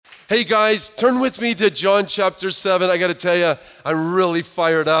Hey guys, turn with me to John chapter 7. I got to tell you, I'm really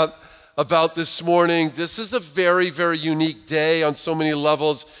fired up about this morning. This is a very, very unique day on so many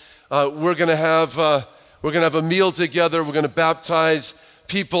levels. We're gonna have a meal together. We're gonna baptize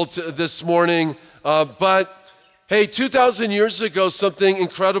people this morning. But hey, 2,000 years ago, something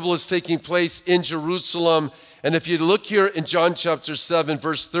incredible is taking place in Jerusalem. And if you look here in John chapter 7,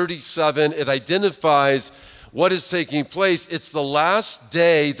 verse 37, it identifies what is taking place. It's the last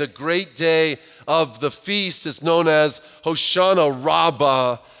day, the great day of the feast. It's known as Hoshana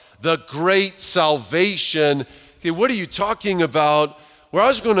Rabbah, the great salvation. Okay, what are you talking about? Well, I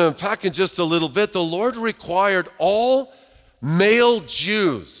was going to unpack in just a little bit. The Lord required all male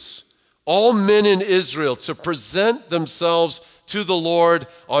Jews, all men in Israel, to present themselves to the Lord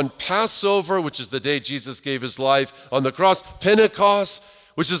on Passover, which is the day Jesus gave his life on the cross, Pentecost,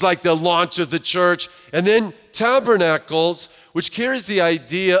 which is like the launch of the church, and then Tabernacles, which carries the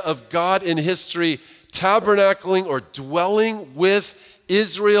idea of God in history tabernacling or dwelling with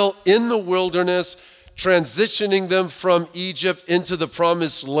Israel in the wilderness, transitioning them from Egypt into the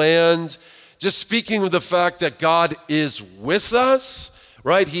promised land, just speaking of the fact that God is with us,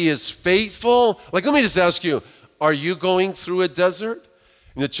 right? He is faithful. Like, let me just ask you, are you going through a desert?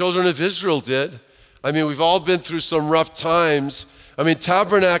 And the children of Israel did. I mean, we've all been through some rough times. I mean,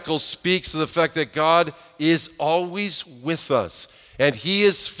 Tabernacle speaks of the fact that God is always with us and he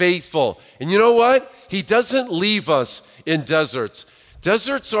is faithful. And you know what? He doesn't leave us in deserts.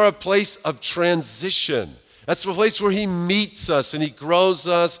 Deserts are a place of transition. That's the place where he meets us and he grows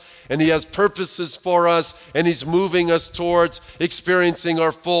us and he has purposes for us and he's moving us towards experiencing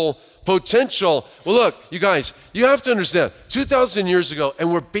our full potential. Well, look, you guys, you have to understand, 2,000 years ago,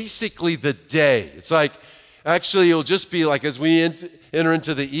 and we're basically the day. It's like, actually, it'll just be like as we enter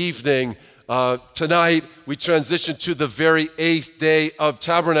into the evening, tonight, we transition to the very 8th day of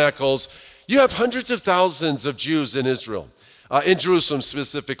Tabernacles. You have hundreds of thousands of Jews in Israel, in Jerusalem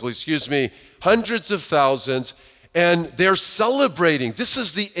specifically, hundreds of thousands, and they're celebrating. This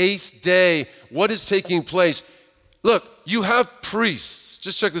is the 8th day. What is taking place? Look, you have priests,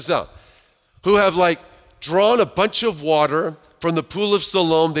 just check this out, who have drawn a bunch of water from the Pool of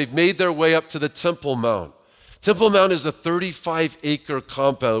Siloam. They've made their way up to the Temple Mount. Temple Mount is a 35-acre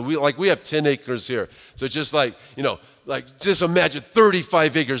compound. We have 10 acres here. So just just imagine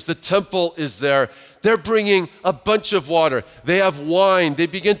 35 acres. The temple is there. They're bringing a bunch of water. They have wine. They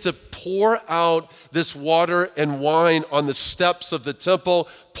begin to pour out this water and wine on the steps of the temple,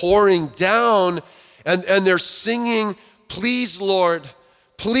 pouring down, and they're singing, "Please, Lord,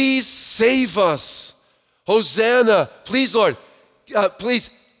 please save us. Hosanna, please, Lord, please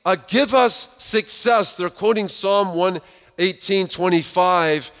give us success." They're quoting Psalm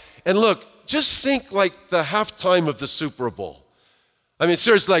 118:25. And look, just think like the halftime of the Super Bowl. I mean,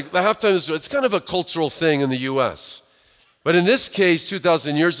 seriously, the halftime of the Super Bowl, it's kind of a cultural thing in the U.S. But in this case,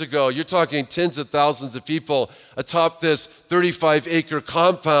 2,000 years ago, you're talking tens of thousands of people atop this 35-acre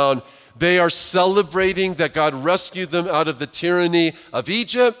compound. They are celebrating that God rescued them out of the tyranny of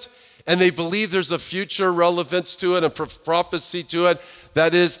Egypt, and they believe there's a future relevance to it, a prophecy to it.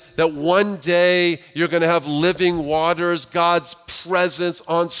 That is, that one day you're going to have living waters, God's presence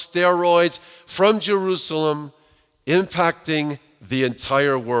on steroids from Jerusalem, impacting the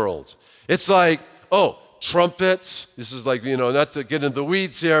entire world. It's like, trumpets. This is not to get into the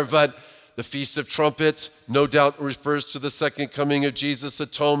weeds here, but the Feast of Trumpets no doubt refers to the second coming of Jesus'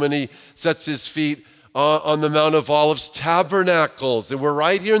 atonement. He sets his feet on the Mount of Olives. Tabernacles, and we're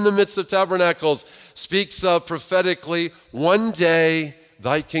right here in the midst of Tabernacles, speaks of prophetically, one day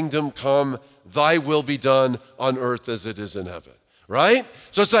thy kingdom come, thy will be done on earth as it is in heaven, right?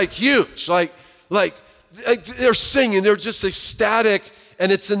 So it's huge, like they're singing, they're just ecstatic,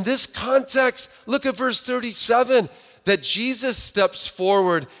 and it's in this context, look at verse 37, that Jesus steps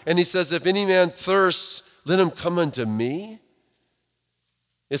forward and he says, "If any man thirsts, let him come unto me."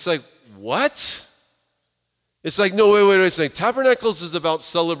 It's like, what? It's like, no, wait. It's like Tabernacles is about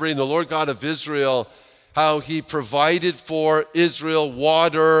celebrating the Lord God of Israel, how he provided for Israel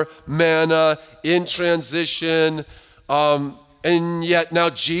water, manna, in transition. And yet now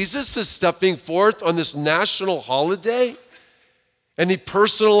Jesus is stepping forth on this national holiday. And he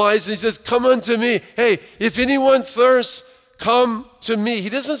personalizes, he says, "Come unto me." Hey, if anyone thirsts, come to me. He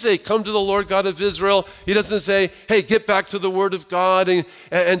doesn't say, "Come to the Lord God of Israel." He doesn't say, "Hey, get back to the Word of God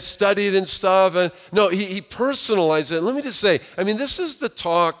and study it and stuff." And no, he personalizes it. Let me just say, this is the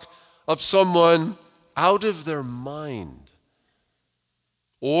talk of someone out of their mind.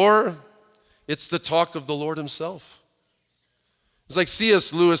 Or it's the talk of the Lord himself. It's like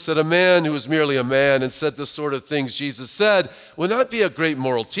C.S. Lewis said, a man who was merely a man and said the sort of things Jesus said would not be a great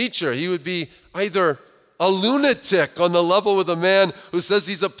moral teacher. He would be either a lunatic on the level with a man who says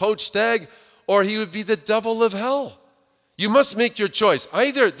he's a poached egg, or he would be the devil of hell. You must make your choice.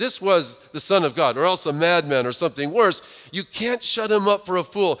 Either this was the Son of God or else a madman or something worse. You can't shut him up for a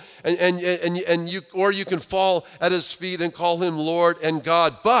fool. Or you can fall at his feet and call him Lord and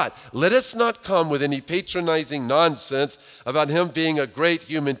God. But let us not come with any patronizing nonsense about him being a great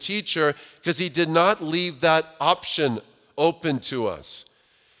human teacher, because he did not leave that option open to us.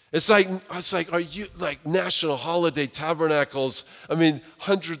 It's like, are you like national holiday tabernacles? I mean,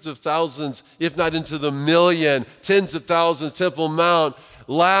 hundreds of thousands, if not into the million, tens of thousands, Temple Mount,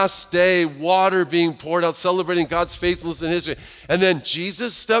 last day, water being poured out, celebrating God's faithfulness in history. And then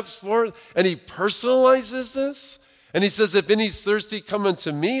Jesus steps forward and he personalizes this. And he says, if any's thirsty, come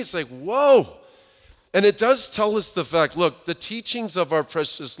unto me. It's like, whoa. And it does tell us the fact, look, the teachings of our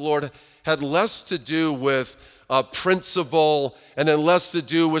precious Lord had less to do with principle and had less to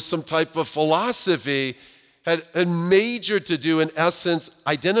do with some type of philosophy, had major to do, in essence,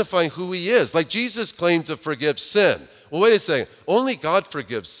 identifying who he is. Like Jesus claimed to forgive sin. Well, wait a second. Only God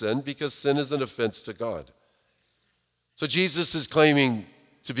forgives sin, because sin is an offense to God. So Jesus is claiming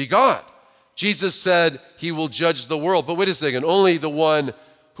to be God. Jesus said he will judge the world. But wait a second. Only the one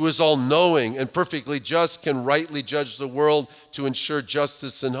who is all-knowing and perfectly just can rightly judge the world to ensure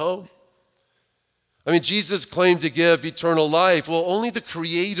justice and hope. I mean, Jesus claimed to give eternal life. Well, only the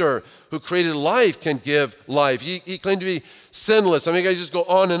Creator who created life can give life. He claimed to be sinless. I mean, I just go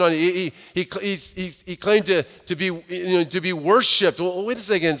on and on. He claimed to be worshipped. Well, wait a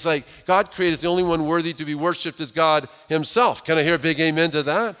second. It's like God created is the only one worthy to be worshipped is God himself. Can I hear a big amen to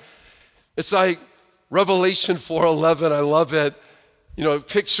that? It's like Revelation 4:11. I love it. You know, a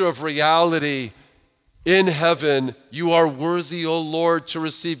picture of reality. In heaven, you are worthy, O Lord, to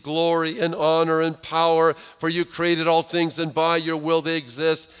receive glory and honor and power, for you created all things, and by your will they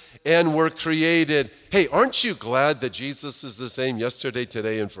exist and were created. Hey, aren't you glad that Jesus is the same yesterday,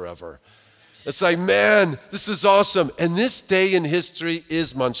 today, and forever? It's like, man, this is awesome. And this day in history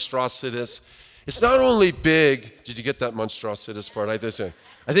is monstrositas. It's not only big. Did you get that monstrositas part? I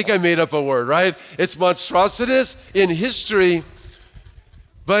think I made up a word, right? It's monstrositas in history.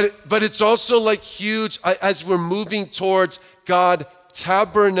 But it's also like huge as we're moving towards God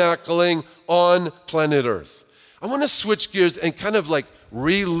tabernacling on planet Earth. I want to switch gears and kind of like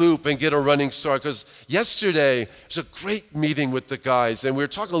re-loop and get a running start, because yesterday was a great meeting with the guys, and we were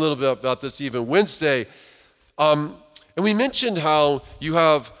talking a little bit about this even Wednesday. And we mentioned how you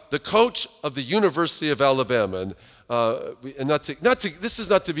have the coach of the University of Alabama, and this is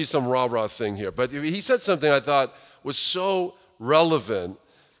not to be some rah-rah thing here, but he said something I thought was so relevant.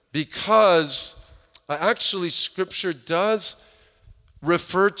 Because actually Scripture does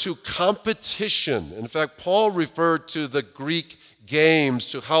refer to competition. In fact, Paul referred to the Greek games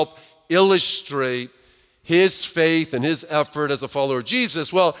to help illustrate his faith and his effort as a follower of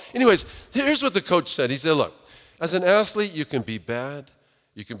Jesus. Well, anyways, here's what the coach said. He said, look, as an athlete, you can be bad,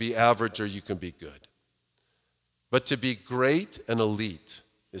 you can be average, or you can be good. But to be great and elite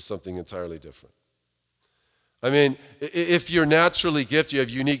is something entirely different. I mean, if you're naturally gifted, you have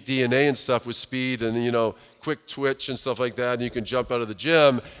unique DNA and stuff with speed and, quick twitch and stuff like that, and you can jump out of the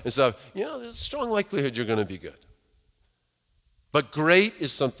gym and stuff, there's a strong likelihood you're going to be good. But great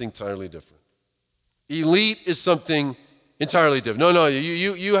is something entirely different. Elite is something entirely different. No,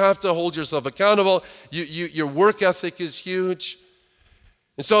 you have to hold yourself accountable. Your work ethic is huge.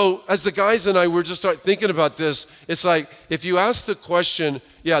 And so as the guys and I were just start thinking about this, it's like if you ask the question,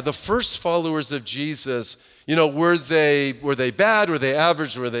 the first followers of Jesus, were they bad? Were they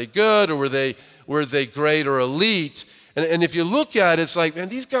average? Were they good? Or were they great or elite? And if you look at it, it's like, man,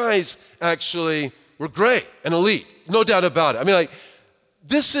 these guys actually were great and elite. No doubt about it. I mean, like,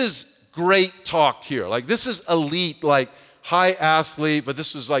 this is great talk here. Like, this is elite, like high athlete, but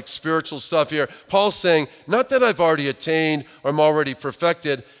this is like spiritual stuff here. Paul's saying, not that I've already attained or I'm already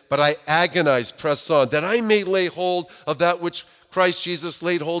perfected, but I agonize, press on, that I may lay hold of that which Christ Jesus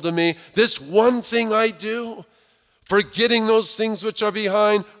laid hold of me. This one thing I do, forgetting those things which are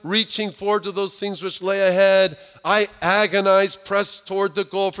behind, reaching forward to those things which lay ahead, I agonize, press toward the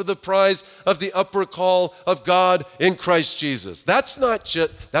goal for the prize of the upper call of God in Christ Jesus. That's not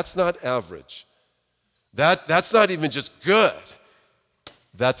average. That's not even just good.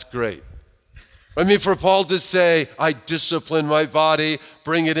 That's great. I mean, for Paul to say, I discipline my body,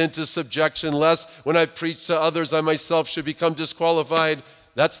 bring it into subjection, lest when I preach to others, I myself should become disqualified.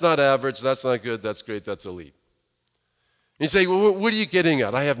 That's not average, that's not good, that's great, that's elite. You say, well, what are you getting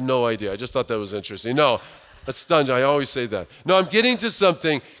at? I have no idea. I just thought that was interesting. No, That's stunned. I always say that. No, I'm getting to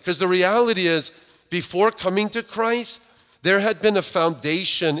something because the reality is before coming to Christ, there had been a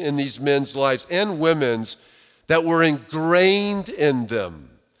foundation in these men's lives and women's that were ingrained in them.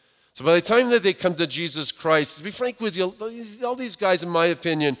 So by the time that they come to Jesus Christ, to be frank with you, all these guys, in my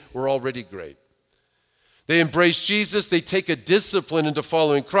opinion, were already great. They embrace Jesus. They take a discipline into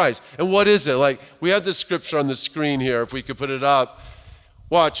following Christ. And what is it? Like, we have the scripture on the screen here, if we could put it up.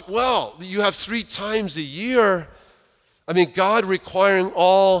 Watch. Well, you have 3 times a year. I mean, God requiring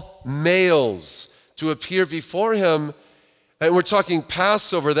all males to appear before him. And we're talking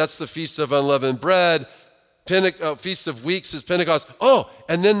Passover. That's the Feast of Unleavened Bread. Feast of Weeks is Pentecost. Oh,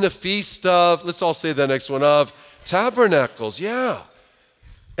 and then the Feast of, let's all say the next one, of Tabernacles. Yeah.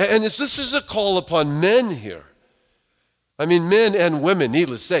 And this is a call upon men here. I mean, men and women,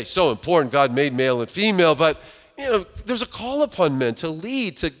 needless to say, so important. God made male and female, but there's a call upon men to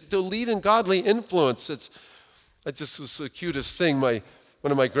lead, to lead in godly influence. It just was the cutest thing. One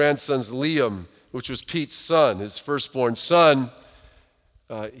of my grandsons, Liam, which was Pete's son, his firstborn son,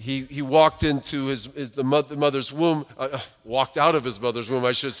 he walked into the mother's womb, walked out of his mother's womb,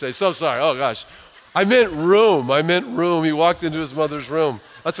 I should say. So sorry. Oh gosh, I meant room. He walked into his mother's room.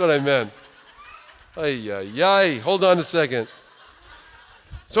 That's what I meant. Hold on a second.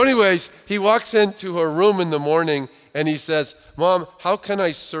 So anyways, he walks into her room in the morning and he says, "Mom, how can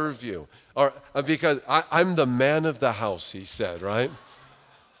I serve you?" Or because I'm the man of the house, he said, right?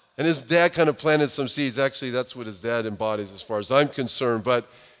 And his dad kind of planted some seeds. Actually, that's what his dad embodies as far as I'm concerned. But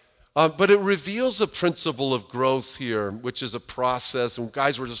it reveals a principle of growth here, which is a process. And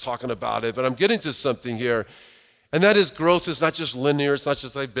guys were just talking about it, but I'm getting to something here. And that is, growth is not just linear. It's not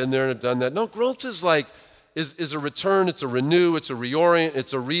just I've been there and I've done that. No, growth is is a return. It's a renew. It's a reorient.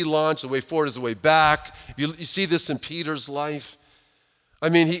 It's a relaunch. The way forward is the way back. You see this in Peter's life. I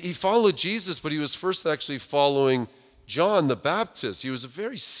mean, he followed Jesus, but he was first actually following John the Baptist. He was a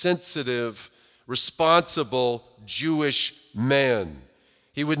very sensitive, responsible Jewish man.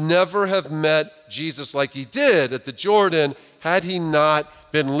 He would never have met Jesus like he did at the Jordan had he not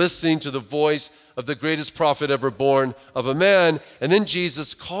been listening to the voice of the greatest prophet ever born of a man. And then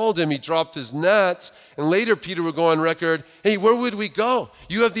Jesus called him. He dropped his nets. And later Peter would go on record, "Hey, where would we go?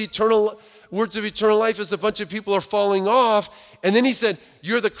 You have the eternal words of eternal life as a bunch of people are falling off." And then he said,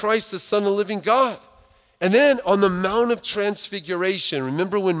 "You're the Christ, the Son of the living God." And then on the Mount of Transfiguration,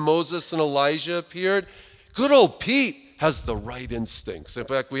 remember when Moses and Elijah appeared? Good old Pete has the right instincts. In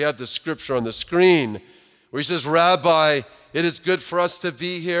fact, we have the scripture on the screen where he says, "Rabbi, it is good for us to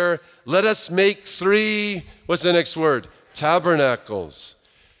be here. Let us make 3," what's the next word? Tabernacles.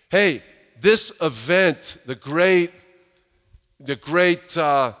 Hey, this event, the great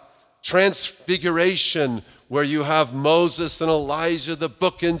transfiguration, where you have Moses and Elijah, the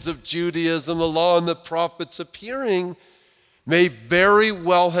bookends of Judaism, the law and the prophets appearing, may very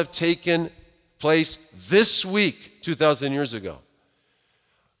well have taken place this week, 2,000 years ago.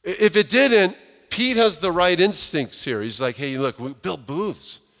 If it didn't, Pete has the right instincts here. He's like, "Hey, look, we build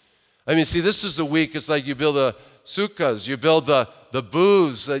booths." I mean, see, this is the week. It's like you build the sukkahs, you build the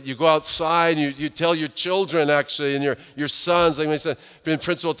booths, that you go outside and you tell your children, actually, and your sons, like I said, been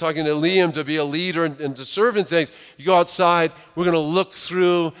principal talking to Liam to be a leader and to serve in things. You go outside, we're going to look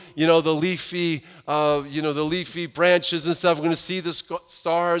through, the leafy branches and stuff. We're going to see the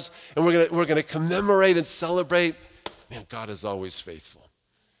stars, and we're going to commemorate and celebrate. Man, God is always faithful.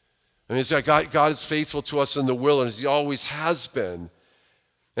 I mean, it's like God is faithful to us in the wilderness. He always has been.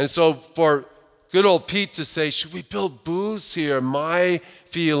 And so for good old Pete to say, "Should we build booths here?" My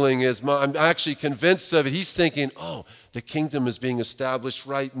feeling is, I'm actually convinced of it. He's thinking, oh, the kingdom is being established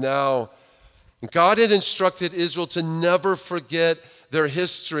right now. And God had instructed Israel to never forget their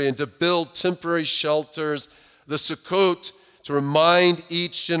history and to build temporary shelters, the Sukkot, to remind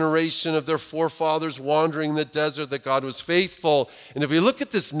each generation of their forefathers wandering in the desert that God was faithful. And if we look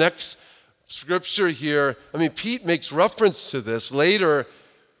at this next scripture here, I mean, Pete makes reference to this later.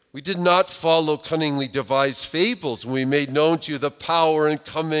 "We did not follow cunningly devised fables when we made known to you the power and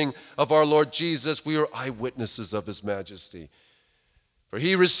coming of our Lord Jesus. We are eyewitnesses of his majesty. For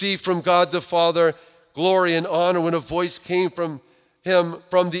he received from God the Father glory and honor when a voice came from him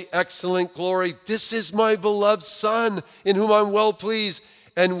from the excellent glory. 'This is my beloved Son, in whom I'm well pleased.'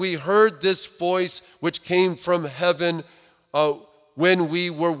 And we heard this voice which came from heaven when we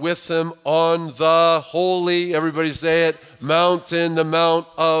were with him on the holy," everybody say it, "mountain," the Mount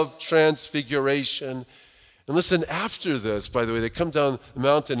of Transfiguration." And listen, after this, by the way, they come down the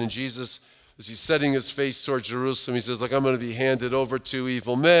mountain, and Jesus, as he's setting his face towards Jerusalem, he says, "Look, I'm going to be handed over to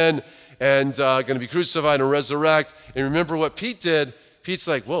evil men and going to be crucified and resurrect." And remember what Pete did? Pete's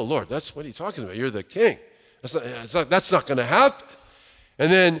like, "Whoa, Lord, that's what are you talking about? You're the king. That's not going to happen.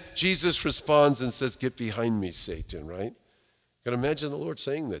 And then Jesus responds and says, get behind me, Satan, right? You can imagine the Lord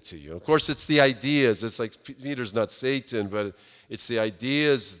saying that to you. Of course, it's the ideas. It's like Peter's not Satan, but it's the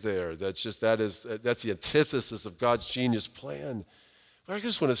ideas there. That's the antithesis of God's genius plan. But I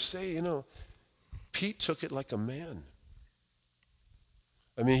just want to say, Pete took it like a man.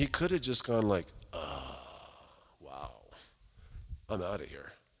 I mean, he could have just gone like, wow, I'm out of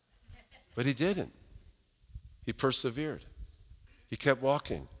here. But he didn't. He persevered. He kept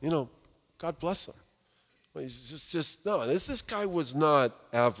walking. God bless him. Well, he's no, this guy was not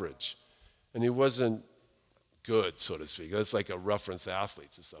average. And he wasn't good, so to speak. That's like a reference to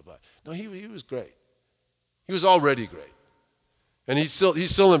athletes and stuff. But no, he was great. He was already great. And he's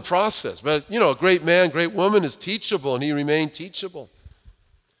still in process. But, a great man, great woman is teachable, and he remained teachable.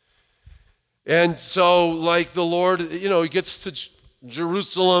 And so, like the Lord, he gets to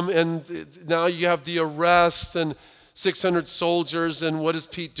Jerusalem, and now you have the arrest and 600 soldiers, and what is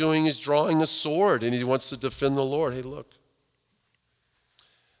Pete doing? He's drawing a sword, and he wants to defend the Lord. Hey, look,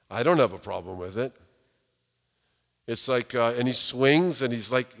 I don't have a problem with it. It's like, and he swings, and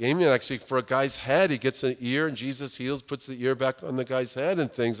he's like aiming actually for a guy's head. He gets an ear, and Jesus heals, puts the ear back on the guy's head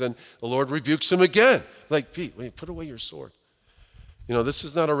and things, and the Lord rebukes him again. Like, Pete, wait, put away your sword. This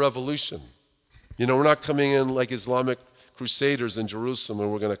is not a revolution. We're not coming in like Islamic crusaders in Jerusalem,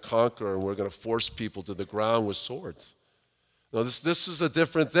 and we're going to conquer, and we're going to force people to the ground with swords. No, this is a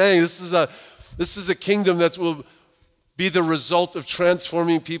different thing. This is a kingdom that will be the result of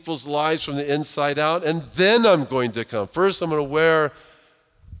transforming people's lives from the inside out, and then I'm going to come. First, I'm going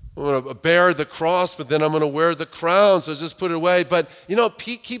to bear the cross, but then I'm going to wear the crown, so just put it away. But,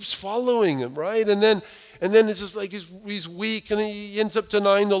 Pete keeps following him, right? And then it's just like he's weak, and he ends up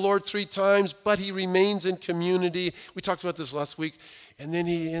denying the Lord 3 times, but he remains in community. We talked about this last week. And then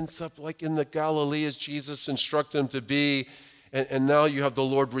he ends up like in the Galilee as Jesus instructed him to be. And now you have the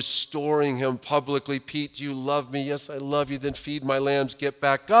Lord restoring him publicly. Pete, do you love me? Yes, I love you. Then feed my lambs, get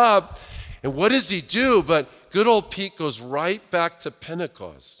back up. And what does he do? But good old Pete goes right back to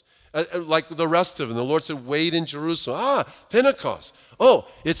Pentecost, like the rest of them. The Lord said, wait in Jerusalem. Pentecost. Oh,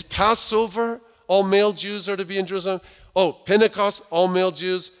 it's Passover. All male Jews are to be in Jerusalem. Oh, Pentecost, all male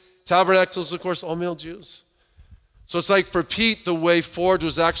Jews. Tabernacles, of course, all male Jews. So it's like for Pete, the way forward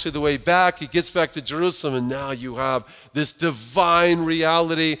was actually the way back. He gets back to Jerusalem, and now you have this divine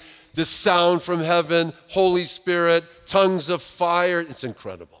reality, this sound from heaven, Holy Spirit, tongues of fire. It's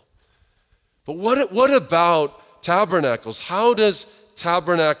incredible. But what about tabernacles? How does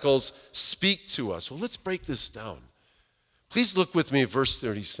tabernacles speak to us? Well, let's break this down. Please look with me at verse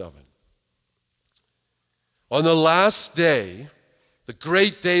 37. On the last day, the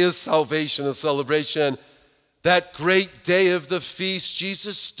great day of salvation and celebration, that great day of the feast,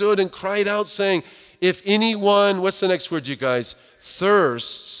 Jesus stood and cried out saying, if anyone, what's the next word, you guys?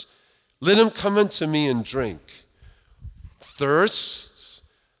 Thirsts, let him come unto me and drink. Thirsts?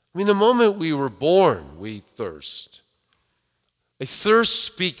 I mean, the moment we were born, we thirst. A thirst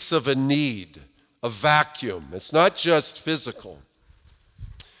speaks of a need, a vacuum. It's not just physical.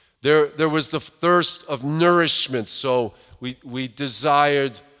 There was the thirst of nourishment, so we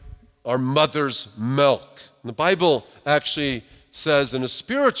desired our mother's milk. And the Bible actually says in a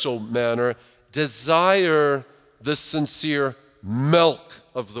spiritual manner, desire the sincere milk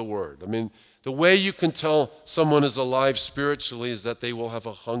of the word. I mean, the way you can tell someone is alive spiritually is that they will have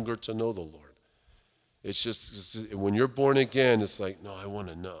a hunger to know the Lord. It's just when you're born again, it's like, no, I want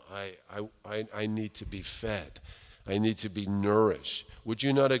to know. I need to be fed. I need to be nourished. Would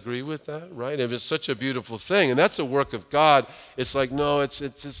you not agree with that, right? If it's such a beautiful thing, and that's a work of God, it's like, no, it's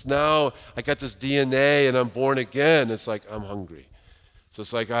just now I got this DNA and I'm born again. It's like, I'm hungry. So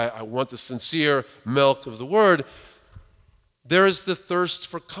it's like, I want the sincere milk of the word. There is the thirst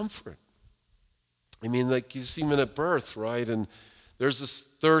for comfort. I mean, like you see them at birth, right? And there's this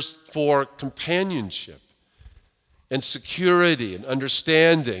thirst for companionship and security and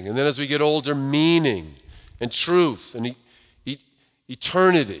understanding. And then as we get older, meaning and truth and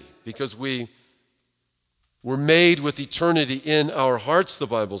eternity, because we were made with eternity in our hearts, the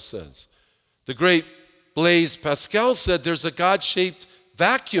Bible says. The great Blaise Pascal said there's a God-shaped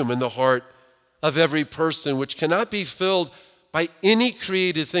vacuum in the heart of every person which cannot be filled by any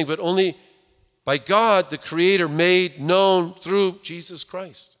created thing, but only by God, the Creator, made known through Jesus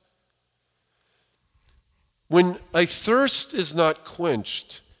Christ. When a thirst is not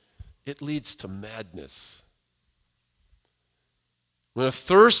quenched, it leads to madness. When a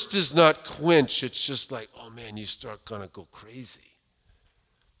thirst is not quenched, it's just like, oh man, you start gonna go crazy.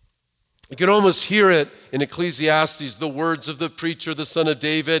 You can almost hear it in Ecclesiastes, the words of the preacher, the son of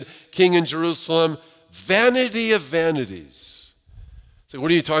David, king in Jerusalem, vanity of vanities. So what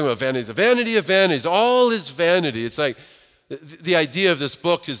are you talking about, vanities? The vanity of vanities. All is vanity. It's like the idea of this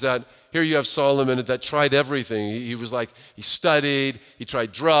book is that here you have Solomon that tried everything. He was like, he studied, he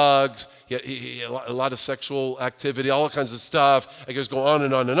tried drugs, he had a lot of sexual activity, all kinds of stuff. I guess go on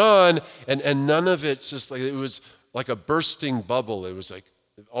and on and on. And none of it's just like, it was like a bursting bubble. It was like,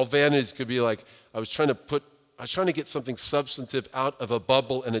 all vanities could be like, I was trying to get something substantive out of a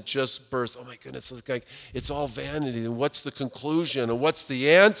bubble and it just burst. Oh my goodness, it's all vanity. And what's the conclusion? And what's the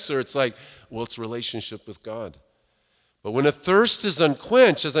answer? It's like, well, it's relationship with God. But when a thirst is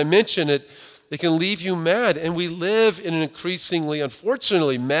unquenched, as I mentioned, it can leave you mad. And we live in an increasingly,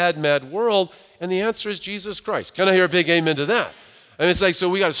 unfortunately, mad world. And the answer is Jesus Christ. Can I hear a big amen to that? I mean, it's like, so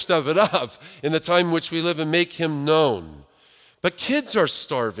we got to step it up in the time in which we live and make him known. But kids are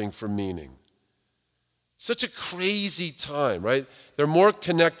starving for meaning. Such a crazy time, right? They're more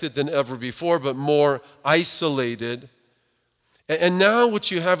connected than ever before, but more isolated. And now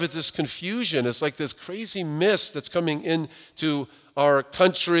what you have is this confusion. It's like this crazy mist that's coming into our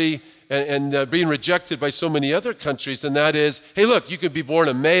country and being rejected by so many other countries, and that is, hey, look, you could be born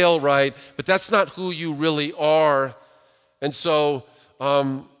a male, right? But that's not who you really are. And so,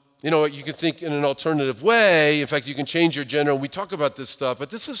 you can think in an alternative way. In fact, you can change your gender, and we talk about this stuff, but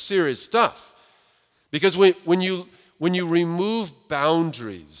this is serious stuff. Because when you remove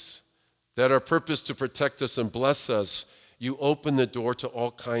boundaries that are purposed to protect us and bless us, you open the door to all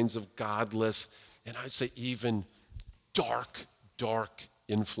kinds of godless, and I'd say even dark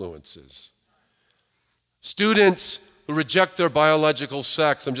influences. Students who reject their biological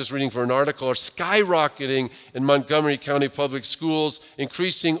sex, I'm just reading for an article, are skyrocketing in Montgomery County Public Schools,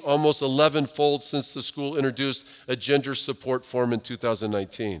 increasing almost 11-fold since the school introduced a gender support form in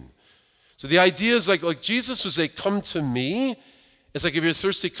 2019. So the idea is like Jesus would say, come to me. It's like if you're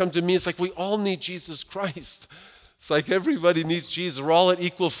thirsty, come to me. It's like we all need Jesus Christ. It's like everybody needs Jesus. We're all at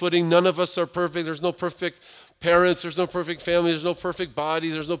equal footing. None of us are perfect. There's no perfect parents. There's no perfect family. There's no perfect body.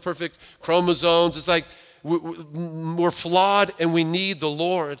 There's no perfect chromosomes. It's like we're flawed and we need the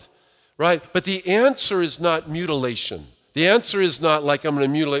Lord, right? But the answer is not mutilation. The answer is not like I'm going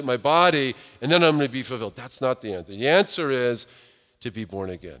to mutilate my body and then I'm going to be fulfilled. That's not the answer. The answer is to be born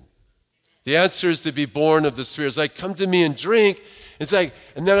again. The answer is to be born of the Spirit. It's like, come to me and drink. It's like,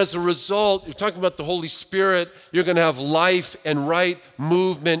 and then as a result, you're talking about the Holy Spirit, you're going to have life and right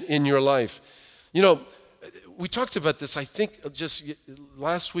movement in your life. You know, we talked about this, I think, just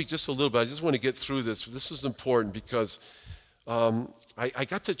last week, just a little bit. I just want to get through this. This is important because I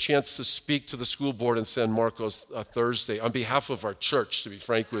got the chance to speak to the school board in San Marcos Thursday on behalf of our church, to be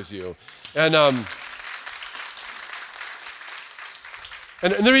frank with you. And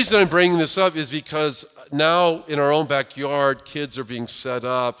the reason I'm bringing this up is because now in our own backyard, kids are being set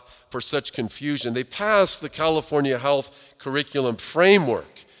up for such confusion. They passed the California Health Curriculum Framework.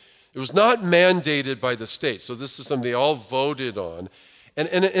 It was not mandated by the state, so this is something they all voted on. And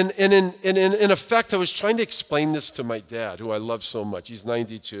in effect, I was trying to explain this to my dad, who I love so much. He's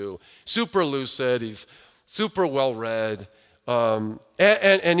 92, super lucid, he's super well-read,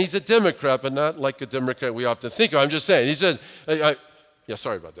 and he's a Democrat, but not like a Democrat we often think of. I'm just saying, he said, yeah,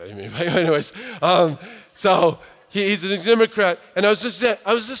 sorry about that. Anyways, so he's a Democrat, and I was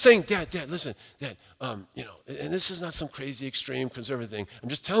just saying, Dad, listen, Dad, and this is not some crazy extreme conservative thing. I'm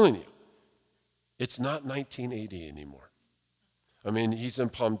just telling you, it's not 1980 anymore. I mean, he's in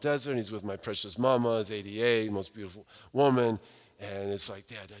Palm Desert, and he's with my precious mama, is 88, most beautiful woman, and it's like,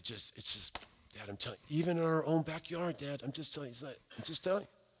 Dad, Dad, I'm telling you, even in our own backyard, Dad, I'm just telling you, I'm just telling you.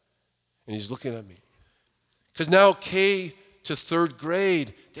 And he's looking at me. Because now K to third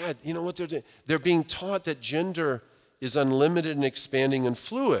grade, Dad, you know what they're doing? They're being taught that gender is unlimited and expanding and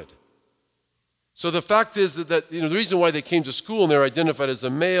fluid. So the fact is that the reason why they came to school and they're identified as a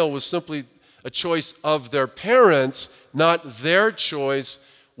male was simply a choice of their parents, not their choice.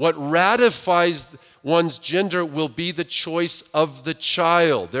 What ratifies one's gender will be the choice of the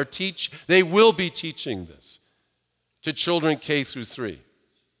child. They will be teaching this to children K through 3.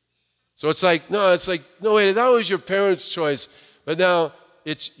 So it's like, no, wait, that was your parents' choice, but now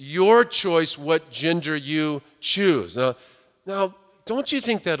it's your choice what gender you choose. Now, don't you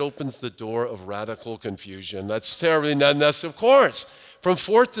think that opens the door of radical confusion? That's terribly unnecessary, of course. From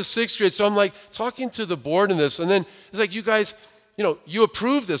 4th to 6th grade, so I'm like talking to the board in this, and then it's like, you guys, you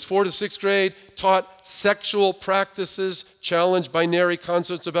approved this, 4th to 6th grade, taught sexual practices, challenged binary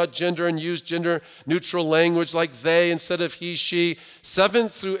concepts about gender, and used gender-neutral language like they instead of he, she.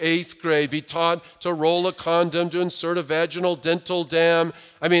 7th through 8th grade, be taught to roll a condom, to insert a vaginal dental dam.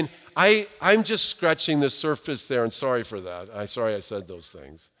 I mean, I'm just scratching the surface there, and sorry for that. Sorry I said those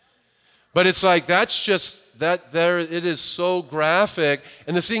things. But it's like, that's just, that there, it is so graphic.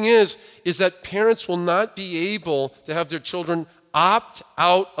 And the thing is that parents will not be able to have their children opt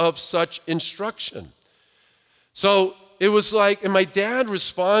out of such instruction. So it was like, and my dad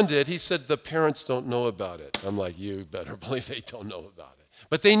responded, he said, the parents don't know about it. I'm like, you better believe they don't know about it.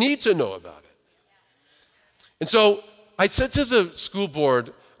 But they need to know about it. And so I said to the school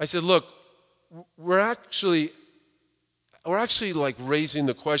board, I said, look, we're actually like raising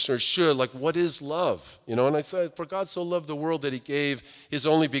the question, or should, like, what is love? You know, and I said, for God so loved the world that he gave his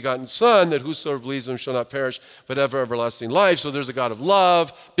only begotten son, that whosoever believes in him shall not perish, but have everlasting life. So there's a God of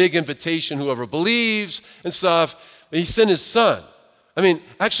love, big invitation, whoever believes and stuff. But he sent his son. I mean,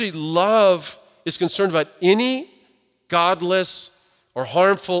 actually, love is concerned about any godless or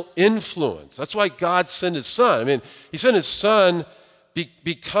harmful influence. That's why God sent his son. I mean, he sent his son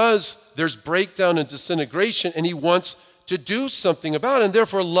because there's breakdown and disintegration, and he wants to do something about it. And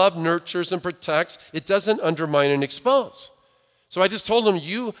therefore, love nurtures and protects. It doesn't undermine and expose. So I just told him,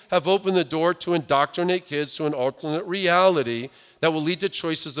 you have opened the door to indoctrinate kids to an alternate reality that will lead to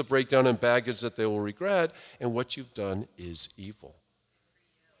choices of breakdown and baggage that they will regret, and what you've done is evil.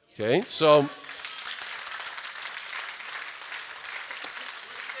 Okay, so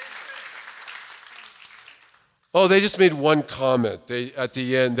oh, they just made one comment at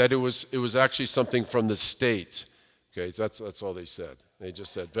the end that it was actually something from the state. Okay, that's all they said. They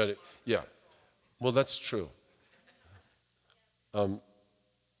just said, but yeah, well, that's true.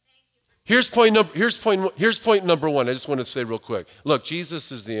 Here's point number one. I just want to say real quick. Look,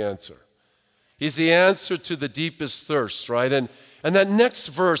 Jesus is the answer. He's the answer to the deepest thirst, right? And that next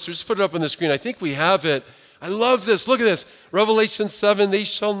verse, just put it up on the screen. I think we have it. I love this. Look at this. Revelation 7, they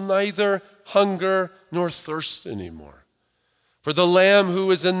shall neither hunger nor thirst anymore. For the Lamb who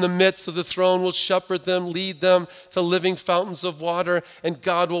is in the midst of the throne will shepherd them, lead them to living fountains of water, and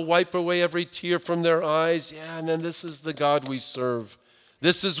God will wipe away every tear from their eyes. Yeah, and then this is the God we serve.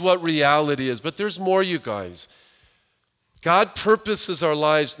 This is what reality is. But there's more, you guys. God purposes our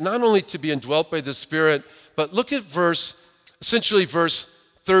lives not only to be indwelt by the Spirit, but look at essentially verse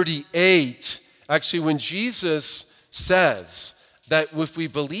 38. Actually, when Jesus says that if we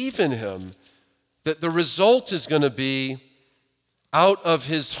believe in him, that the result is going to be out of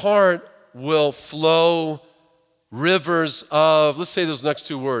his heart will flow rivers of, let's say those next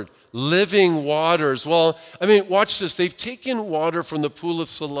two words, living waters. Well, I mean, watch this. They've taken water from the pool of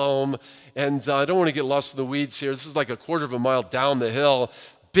Siloam, and I don't want to get lost in the weeds here. This is like a quarter of a mile down the hill.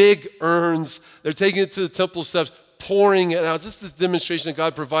 Big urns. They're taking it to the temple steps, pouring it out. This is the demonstration that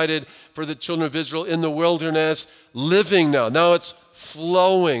God provided for the children of Israel in the wilderness, living now. Now it's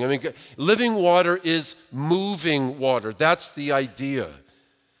flowing. I mean, living water is moving water. That's the idea.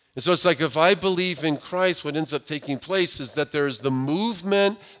 And so it's like, if I believe in Christ, what ends up taking place is that there's the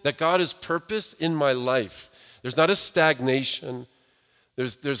movement that God has purposed in my life. There's not a stagnation.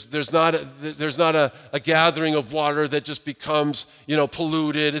 There's not a gathering of water that just becomes,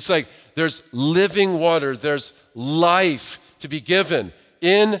 polluted. It's like there's living water. There's life to be given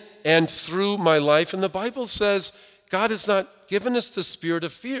in and through my life. And the Bible says God has not given us the spirit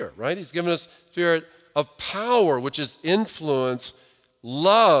of fear, right? He's given us the spirit of power, which is influence,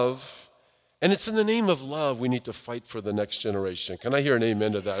 love, and it's in the name of love we need to fight for the next generation. Can I hear an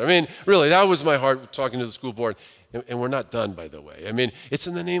amen to that? I mean, really, that was my heart talking to the school board, and we're not done, by the way. I mean, it's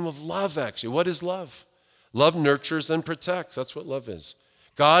in the name of love, actually. What is love? Love nurtures and protects. That's what love is.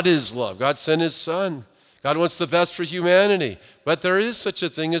 God is love. God sent his son. God wants the best for humanity, but there is such a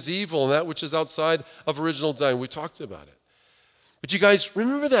thing as evil, and that which is outside of original design. We talked about it. But you guys,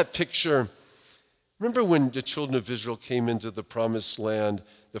 remember that picture? Remember when the children of Israel came into the promised land?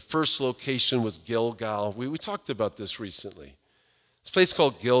 The first location was Gilgal. We talked about this recently. This place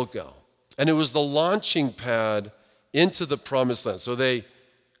called Gilgal. And it was the launching pad into the promised land. So they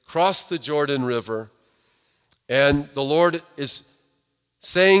crossed the Jordan River, and the Lord is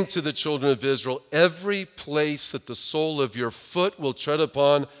saying to the children of Israel, every place that the sole of your foot will tread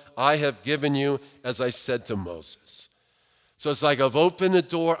upon, I have given you, as I said to Moses. So it's like, I've opened the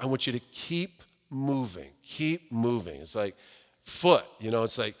door. I want you to keep moving. Keep moving. It's like foot,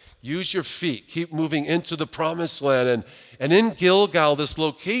 it's like use your feet. Keep moving into the promised land. And in Gilgal, this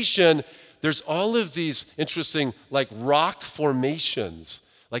location, there's all of these interesting like rock formations,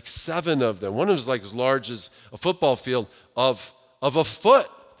 like 7 of them. One of them is like as large as a football field of a foot.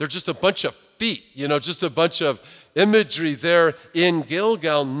 They're just a bunch of feet, just a bunch of imagery there in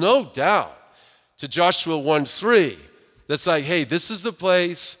Gilgal, no doubt, to Joshua 1:3. That's like, hey, this is the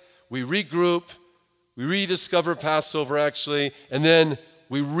place. We regroup. We rediscover Passover, actually. And then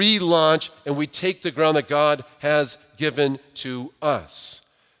we relaunch and we take the ground that God has given to us.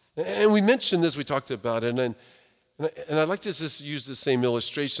 And we mentioned this, we talked about it, and I'd like to just use the same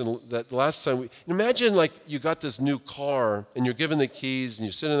illustration that last time. Imagine like you got this new car, and you're given the keys, and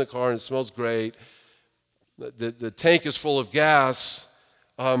you sit in the car, and it smells great. The tank is full of gas,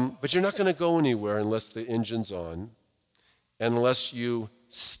 but you're not going to go anywhere unless the engine's on, and unless you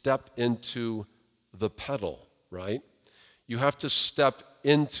step into the pedal, right? You have to step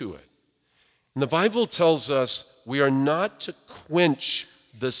into it. And the Bible tells us we are not to quench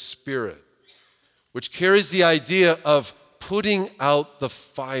the Spirit, which carries the idea of putting out the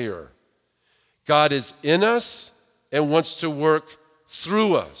fire. God is in us and wants to work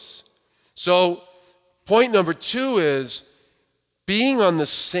through us. So, point number 2 is being on the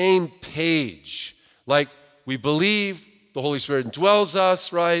same page. Like we believe the Holy Spirit indwells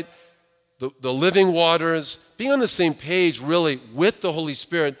us, right? The living waters. Being on the same page, really, with the Holy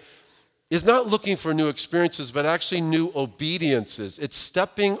Spirit is not looking for new experiences, but actually new obediences. It's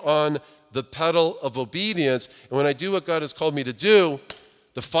stepping on the pedal of obedience. And when I do what God has called me to do,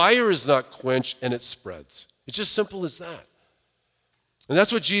 the fire is not quenched and it spreads. It's just simple as that. And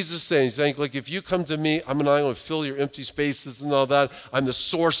that's what Jesus is saying. He's saying, like, if you come to me, I'm not going to fill your empty spaces and all that. I'm the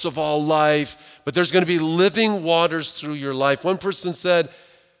source of all life. But there's going to be living waters through your life. One person said,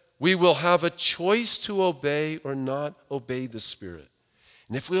 we will have a choice to obey or not obey the Spirit.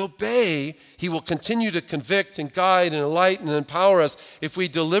 And if we obey, he will continue to convict and guide and enlighten and empower us. If we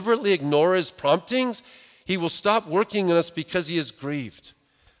deliberately ignore his promptings, he will stop working in us because he is grieved.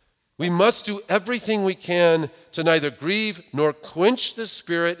 We must do everything we can to neither grieve nor quench the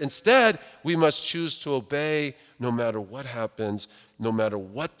Spirit. Instead, we must choose to obey no matter what happens, no matter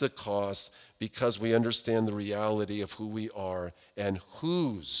what the cost, because we understand the reality of who we are and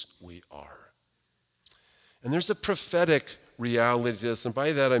whose we are. And there's a prophetic reality to this, and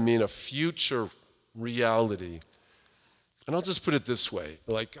by that I mean a future reality. And I'll just put it this way.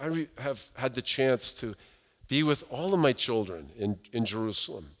 Like, I have had the chance to be with all of my children in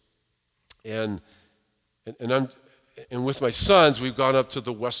Jerusalem. And with my sons, we've gone up to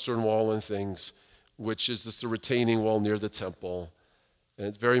the Western Wall and things, which is just a retaining wall near the temple. And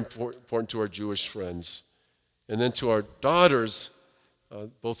it's very important to our Jewish friends. And then to our daughters,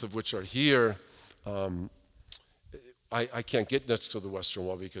 both of which are here, I can't get next to the Western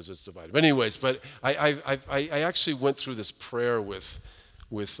Wall because it's divided. But anyways, but I actually went through this prayer with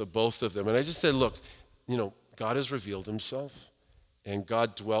both of them. And I just said, look, God has revealed himself. And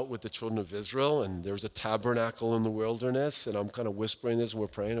God dwelt with the children of Israel, and there was a tabernacle in the wilderness, and I'm kind of whispering this, and we're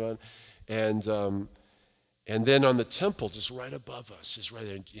praying about it. And then on the temple, just right above us, just right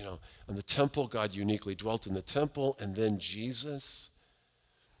there, on the temple, God uniquely dwelt in the temple, and then Jesus,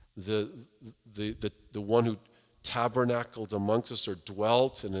 the one who tabernacled amongst us or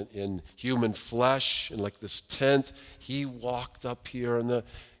dwelt in human flesh, in like this tent, he walked up here in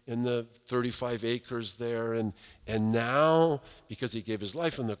the 35 acres there, and now, because he gave his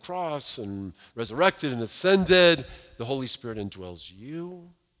life on the cross and resurrected and ascended, the Holy Spirit indwells you.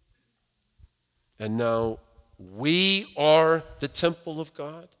 And now we are the temple of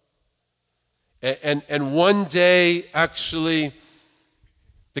God. And one day, actually,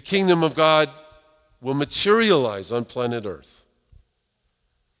 the kingdom of God will materialize on planet Earth.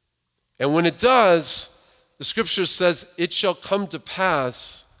 And when it does, the scripture says, it shall come to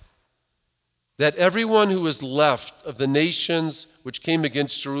pass that everyone who is left of the nations which came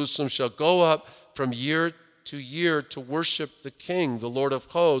against Jerusalem shall go up from year to year to worship the King, the Lord of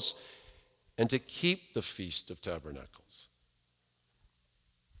hosts, and to keep the Feast of Tabernacles.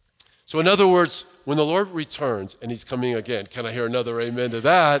 So in other words, when the Lord returns, and he's coming again, can I hear another amen to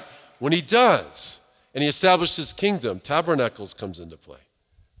that? When he does, and he establishes his kingdom, Tabernacles comes into play.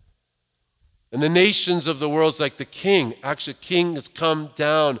 And the nations of the world, like the King, actually King has come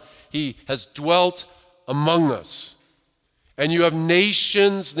down. He has dwelt among us. And you have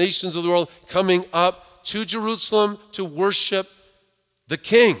nations of the world coming up to Jerusalem to worship the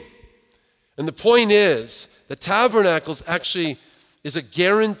King. And the point is, the tabernacles actually is a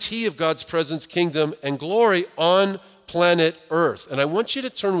guarantee of God's presence, kingdom, and glory on planet Earth. And I want you to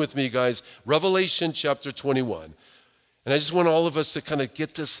turn with me, guys, Revelation chapter 21. And I just want all of us to kind of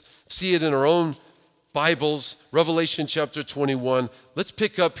get this, see it in our own Bibles, Revelation chapter 21. Let's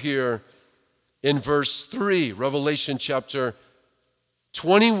pick up here in verse 3, Revelation chapter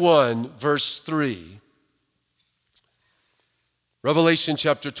 21, verse 3. Revelation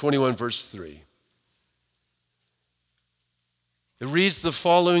chapter 21, verse 3. It reads the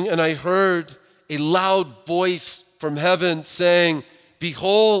following, and I heard a loud voice from heaven saying,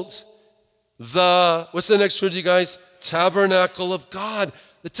 behold, what's the next word, you guys? Tabernacle of God.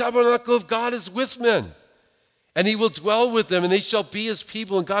 The tabernacle of God is with men. And he will dwell with them, and they shall be his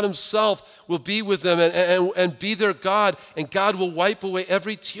people, and God himself will be with them and be their God, and God will wipe away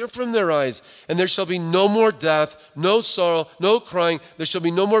every tear from their eyes. And there shall be no more death, no sorrow, no crying. There shall be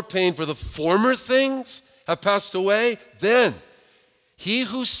no more pain, for the former things have passed away. Then he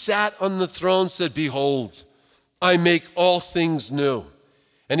who sat on the throne said, behold, I make all things new.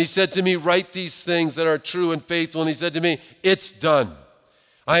 And he said to me, write these things that are true and faithful. And he said to me, it's done.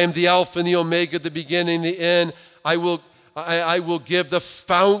 I am the Alpha and the Omega, the beginning, the end. I will give the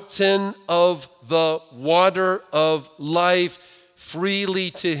fountain of the water of life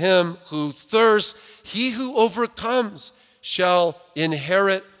freely to him who thirsts. He who overcomes shall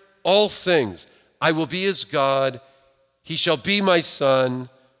inherit all things. I will be his God. He shall be my son.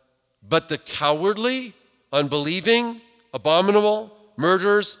 But the cowardly, unbelieving, abominable,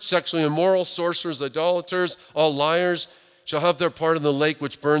 murderers, sexually immoral, sorcerers, idolaters, all liars, shall have their part in the lake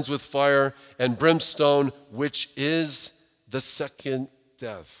which burns with fire and brimstone, which is the second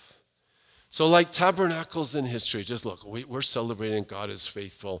death. So like tabernacles in history, just look, we're celebrating God is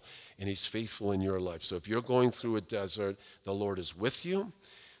faithful, and he's faithful in your life. So if you're going through a desert, the Lord is with you.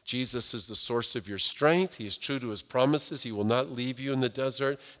 Jesus is the source of your strength. He is true to his promises. He will not leave you in the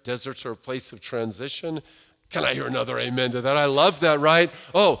desert. Deserts are a place of transition. Can I hear another amen to that? I love that, right?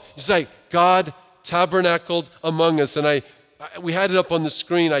 Oh, it's like God tabernacled among us. And we had it up on the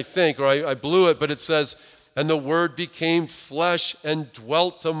screen, I think, or I blew it, but it says, and the word became flesh and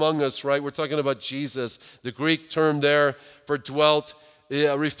dwelt among us, right? We're talking about Jesus. The Greek term there for dwelt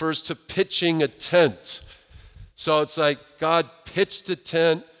refers to pitching a tent. So it's like God pitched a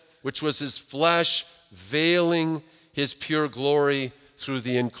tent, which was his flesh, veiling his pure glory through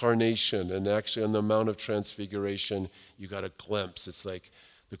the incarnation. And actually on the Mount of Transfiguration, you got a glimpse. It's like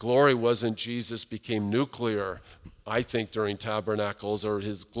the glory wasn't Jesus became nuclear, I think, during tabernacles, or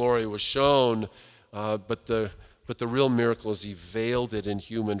his glory was shown, but the real miracle is he veiled it in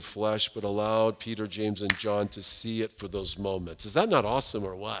human flesh, but allowed Peter, James, and John to see it for those moments. Is that not awesome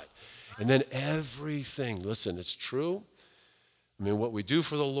or what? And then everything, listen, it's true. I mean, what we do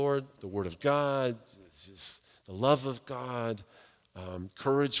for the Lord, the Word of God, just the love of God,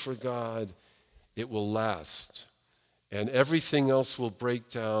 courage for God, it will last. And everything else will break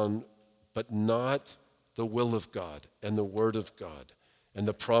down, but not the will of God and the Word of God and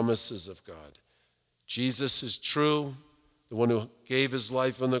the promises of God. Jesus is true, the one who gave his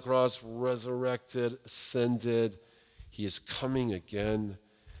life on the cross, resurrected, ascended. He is coming again.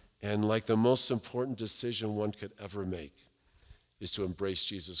 And like the most important decision one could ever make is to embrace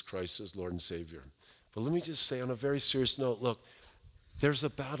Jesus Christ as Lord and Savior. But let me just say on a very serious note, look, there's a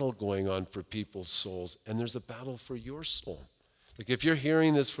battle going on for people's souls, and there's a battle for your soul. Like if you're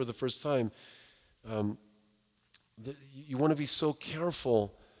hearing this for the first time, you want to be so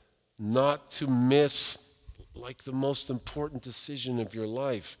careful not to miss like the most important decision of your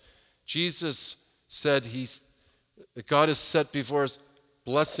life. Jesus said that God has set before us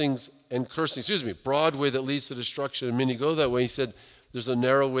blessings and cursing. Broad way that leads to destruction, and many go that way. He said, there's a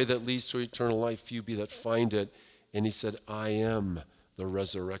narrow way that leads to eternal life, few be that find it. And he said, I am the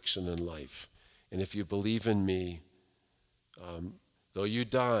resurrection and life. And if you believe in me, though you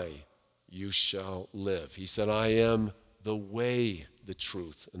die, you shall live. He said, I am the way, the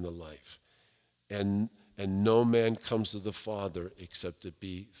truth, and the life. And no man comes to the Father except it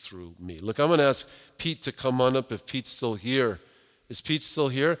be through me. Look, I'm going to ask Pete to come on up if Pete's still here. Is Pete still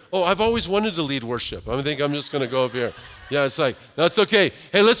here? Oh, I've always wanted to lead worship. I think I'm just going to go over here. Yeah, it's like, that's okay.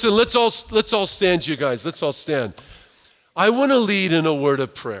 Hey, listen, let's all stand, you guys. Let's all stand. I want to lead in a word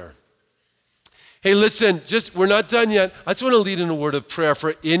of prayer. Hey, listen, we're not done yet. I just want to lead in a word of prayer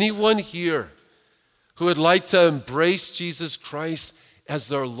for anyone here who would like to embrace Jesus Christ as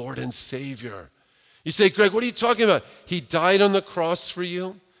their Lord and Savior. You say, Greg, what are you talking about? He died on the cross for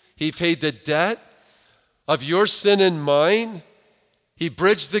you. He paid the debt of your sin and mine. He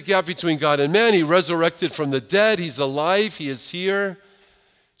bridged the gap between God and man. He resurrected from the dead. He's alive. He is here.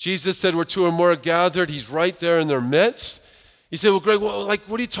 Jesus said, where two or more are gathered, he's right there in their midst. You say, well, Greg, what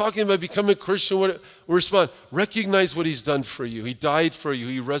are you talking about? Becoming a Christian? We respond, recognize what he's done for you. He died for you.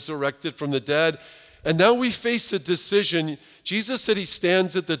 He resurrected from the dead. And now we face a decision. Jesus said he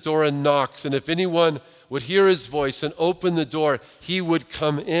stands at the door and knocks. And if anyone would hear his voice and open the door, he would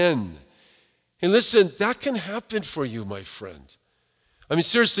come in. And listen, that can happen for you, my friend. I mean,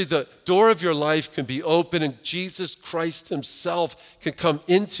 seriously, the door of your life can be open, and Jesus Christ himself can come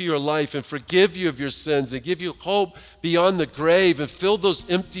into your life and forgive you of your sins and give you hope beyond the grave and fill those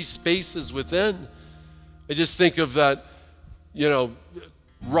empty spaces within. I just think of that,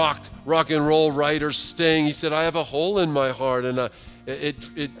 rock and roll writer Sting. He said, I have a hole in my heart and a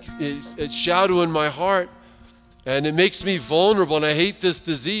shadow in my heart. And it makes me vulnerable, and I hate this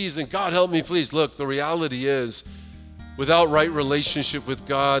disease, and God help me, please. Look, the reality is, without right relationship with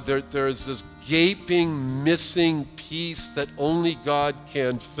God, there is this gaping, missing piece that only God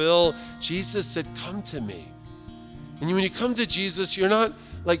can fill. Jesus said, come to me. And when you come to Jesus, you're not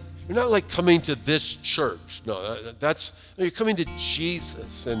like coming to this church. No, you're coming to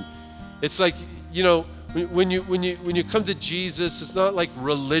Jesus. And it's like, when you come to Jesus, it's not like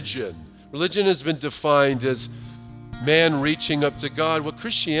religion. Religion has been defined as man reaching up to God. What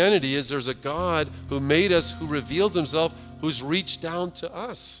Christianity is, there's a God who made us, who revealed himself, who's reached down to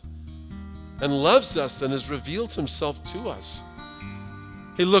us and loves us and has revealed himself to us.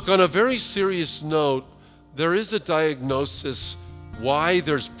 Hey, look, on a very serious note, there is a diagnosis why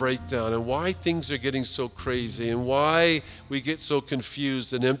there's breakdown and why things are getting so crazy and why we get so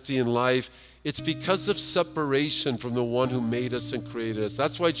confused and empty in life. It's because of separation from the one who made us and created us.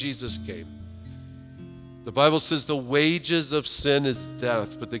 That's why Jesus came. The Bible says the wages of sin is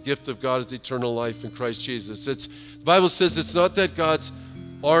death, but the gift of God is eternal life in Christ Jesus. The Bible says it's not that God's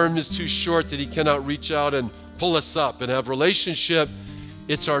arm is too short that he cannot reach out and pull us up and have relationship.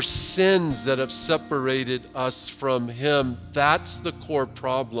 It's our sins that have separated us from him. That's the core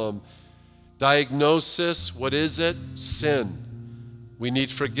problem. Diagnosis, what is it? Sin. We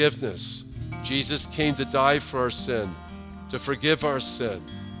need forgiveness. Jesus came to die for our sin, to forgive our sin.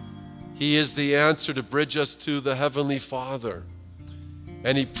 He is the answer to bridge us to the Heavenly Father.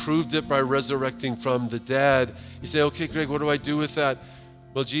 And he proved it by resurrecting from the dead. You say, okay, Greg, what do I do with that?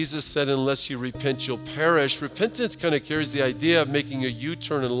 Well, Jesus said, unless you repent, you'll perish. Repentance kind of carries the idea of making a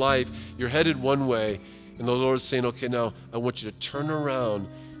U-turn in life. You're headed one way, and the Lord is saying, okay, now I want you to turn around.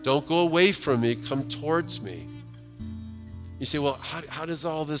 Don't go away from me. Come towards me. You say, well, how does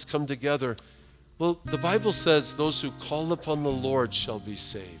all this come together? Well, the Bible says those who call upon the Lord shall be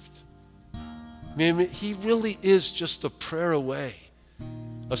saved. I mean, he really is just a prayer away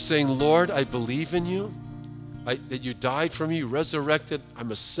of saying, Lord, I believe in you, that you died for me, you resurrected.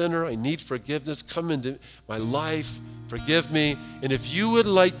 I'm a sinner. I need forgiveness. Come into my life. Forgive me. And if you would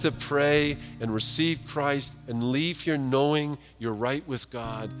like to pray and receive Christ and leave here knowing you're right with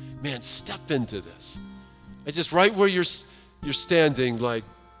God, man, step into this. Just right where you're standing, like,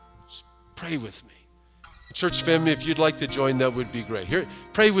 pray with me. Church family, if you'd like to join, that would be great. Here,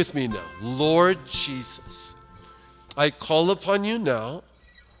 pray with me now. Lord Jesus, I call upon you now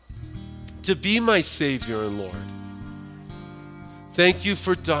to be my Savior and Lord. Thank you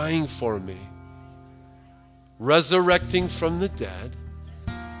for dying for me, resurrecting from the dead.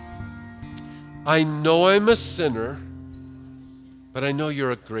 I know I'm a sinner, but I know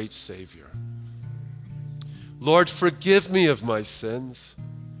you're a great Savior. Lord, forgive me of my sins.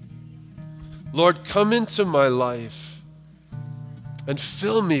 Lord, come into my life and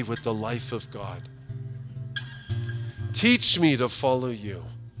fill me with the life of God. Teach me to follow you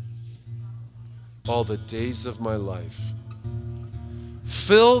all the days of my life.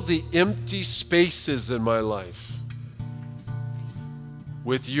 Fill the empty spaces in my life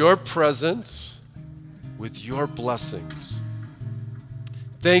with your presence, with your blessings.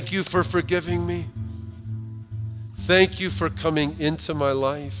 Thank you for forgiving me. Thank you for coming into my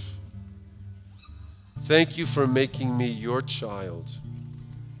life. Thank you for making me your child,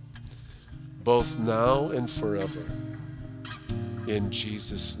 both now and forever. In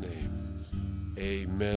Jesus' name, amen.